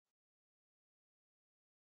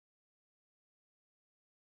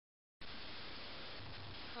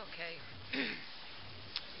Okay.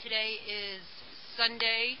 Today is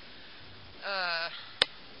Sunday,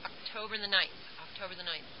 October the 9th. October the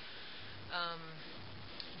 9th.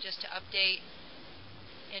 Just to update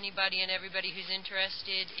anybody and everybody who's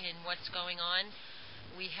interested in what's going on,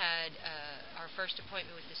 we had our first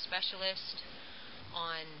appointment with the specialist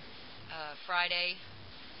on Friday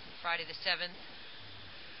the 7th.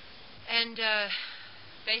 And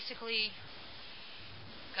basically,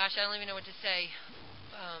 gosh, I don't even know what to say.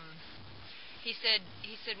 He said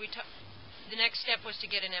the next step was to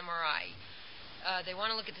get an MRI. They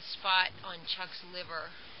want to look at the spot on Chuck's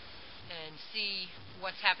liver and see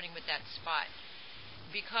what's happening with that spot,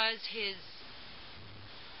 because his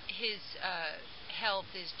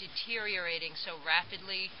health is deteriorating so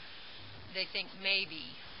rapidly. They think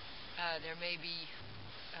maybe there may be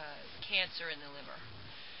cancer in the liver.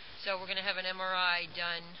 So we're going to have an MRI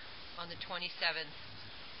done on the 27th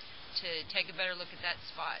to take a better look at that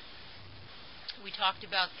spot. We talked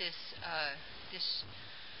about this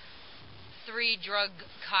 3-drug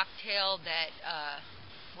cocktail that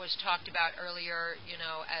was talked about earlier,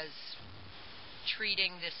 as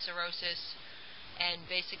treating this cirrhosis. And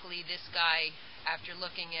basically this guy, after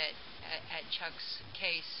looking at Chuck's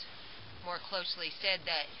case more closely, said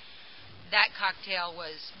that cocktail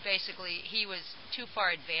was basically, he was too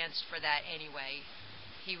far advanced for that anyway.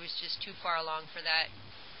 He was just too far along for that.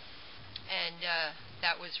 And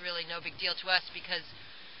that was really no big deal to us, because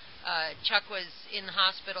Chuck was in the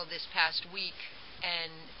hospital this past week,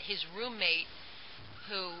 and his roommate,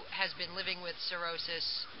 who has been living with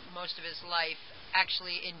cirrhosis most of his life,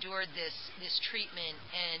 actually endured this treatment.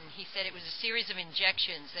 And he said it was a series of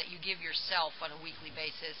injections that you give yourself on a weekly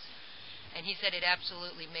basis. And he said it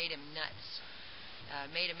absolutely made him nuts.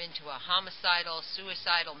 Made him into a homicidal,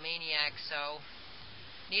 suicidal maniac. So,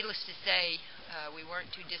 needless to say, we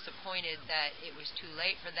weren't too disappointed that it was too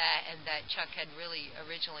late for that, and that Chuck had really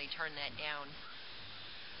originally turned that down.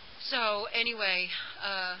 So, anyway,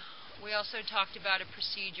 we also talked about a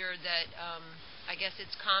procedure that I guess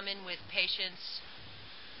it's common with patients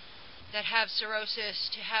that have cirrhosis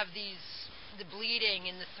to have the bleeding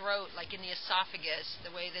in the throat, like in the esophagus,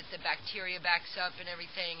 the way that the bacteria backs up and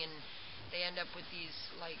everything, and they end up with these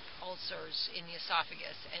like ulcers in the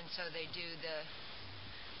esophagus. And so they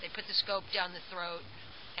put the scope down the throat,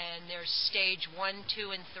 and there's stage 1, 2,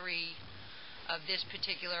 and 3 of this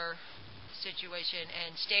particular situation.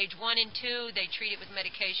 And stage 1 and 2, they treat it with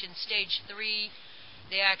medication. Stage 3,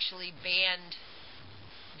 they actually band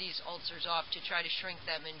these ulcers off to try to shrink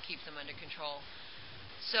them and keep them under control.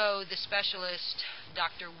 So the specialist,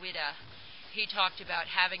 Dr. Witta, he talked about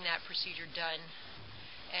having that procedure done,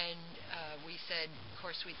 and we said, of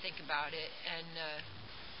course, we'd think about it, and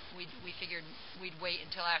we figured we'd wait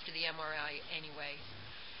until after the MRI anyway,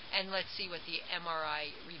 and let's see what the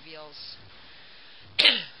MRI reveals.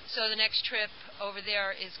 So the next trip over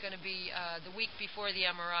there is going to be the week before the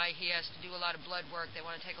MRI. He has to do a lot of blood work. They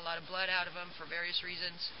want to take a lot of blood out of him for various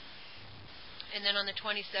reasons. And then on the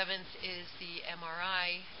 27th is the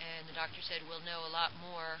MRI, and the doctor said we'll know a lot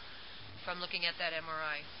more from looking at that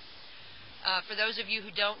MRI. For those of you who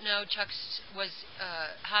don't know, Chuck was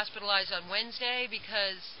hospitalized on Wednesday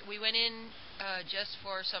because we went in just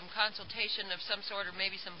for some consultation of some sort, or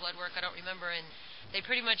maybe some blood work, I don't remember, and they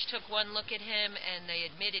pretty much took one look at him and they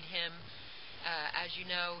admitted him. As you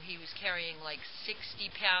know, he was carrying like 60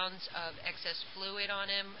 pounds of excess fluid on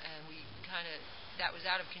him, and that was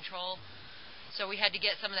out of control. So we had to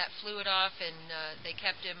get some of that fluid off, and they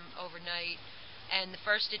kept him overnight. And the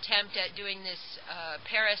first attempt at doing this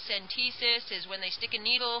paracentesis is when they stick a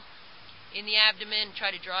needle in the abdomen,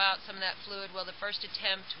 try to draw out some of that fluid. Well, the first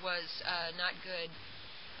attempt was not good.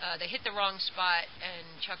 They hit the wrong spot, and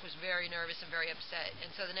Chuck was very nervous and very upset.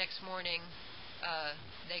 And so the next morning,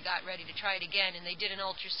 they got ready to try it again, and they did an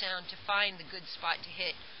ultrasound to find the good spot to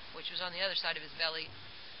hit, which was on the other side of his belly.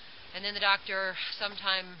 And then the doctor,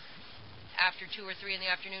 sometime after 2 or 3 in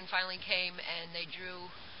the afternoon, finally came, and they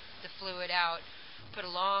drew the fluid out, put a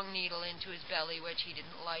long needle into his belly, which he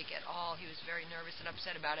didn't like at all. He was very nervous and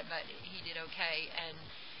upset about it, but he did okay. And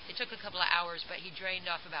it took a couple of hours, but he drained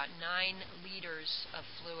off about 9 liters of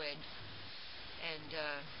fluid. And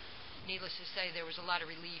needless to say, there was a lot of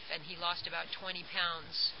relief, and he lost about 20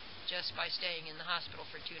 pounds just by staying in the hospital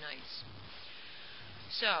for 2 nights.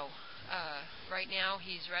 So, right now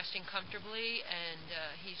he's resting comfortably, and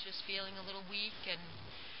he's just feeling a little weak, and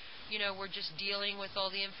we're just dealing with all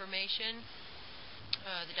the information.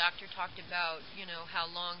 The doctor talked about, how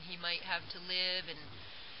long he might have to live, and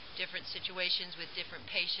different situations with different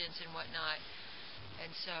patients and whatnot.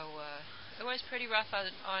 And so it was pretty rough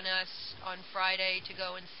on us on Friday to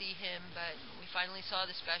go and see him, but we finally saw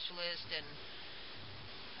the specialist, and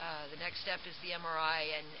the next step is the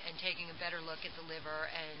MRI and taking a better look at the liver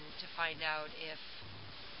and to find out if,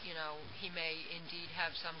 he may indeed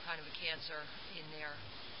have some kind of a cancer in there.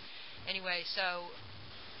 Anyway, so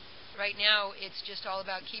right now it's just all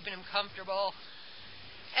about keeping him comfortable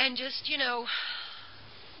and just,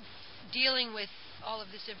 dealing with all of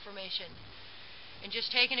this information and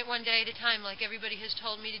just taking it one day at a time like everybody has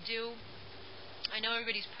told me to do. I know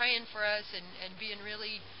everybody's praying for us and being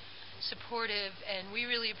really supportive, and we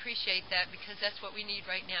really appreciate that because that's what we need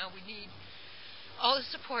right now. We need all the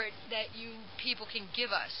support that you people can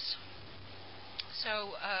give us.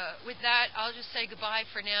 So with that, I'll just say goodbye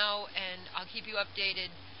for now, and I'll keep you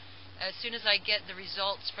updated as soon as I get the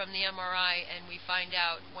results from the MRI and we find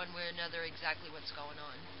out one way or another exactly what's going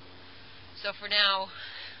on. So for now,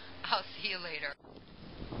 I'll see you later.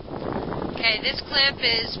 Okay, this clip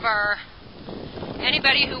is for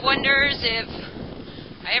anybody who wonders if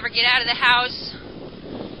I ever get out of the house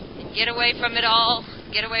and get away from it all,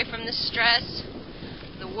 get away from the stress,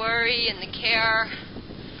 the worry, and the care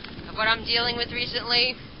of what I'm dealing with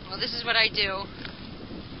recently. Well, this is what I do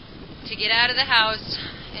to get out of the house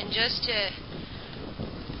and just to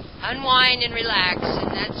unwind and relax, and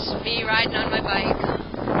that's me riding on my bike.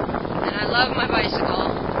 And I love my bicycle.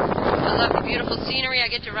 I love the beautiful scenery I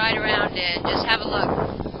get to ride around in. Just have a look.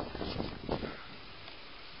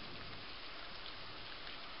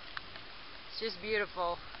 It's just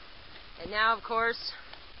beautiful. And now, of course,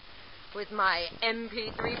 with my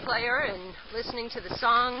MP3 player and listening to the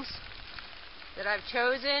songs that I've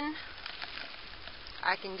chosen,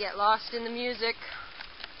 I can get lost in the music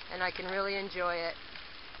and I can really enjoy it.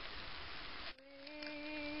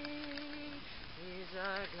 Is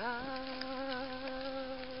our God.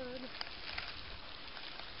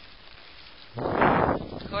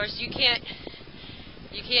 Of course, you can't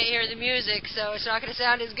hear the music, so it's not going to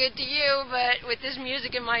sound as good to you, but with this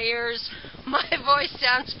music in my ears, my voice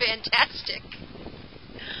sounds fantastic.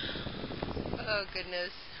 Oh,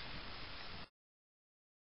 goodness.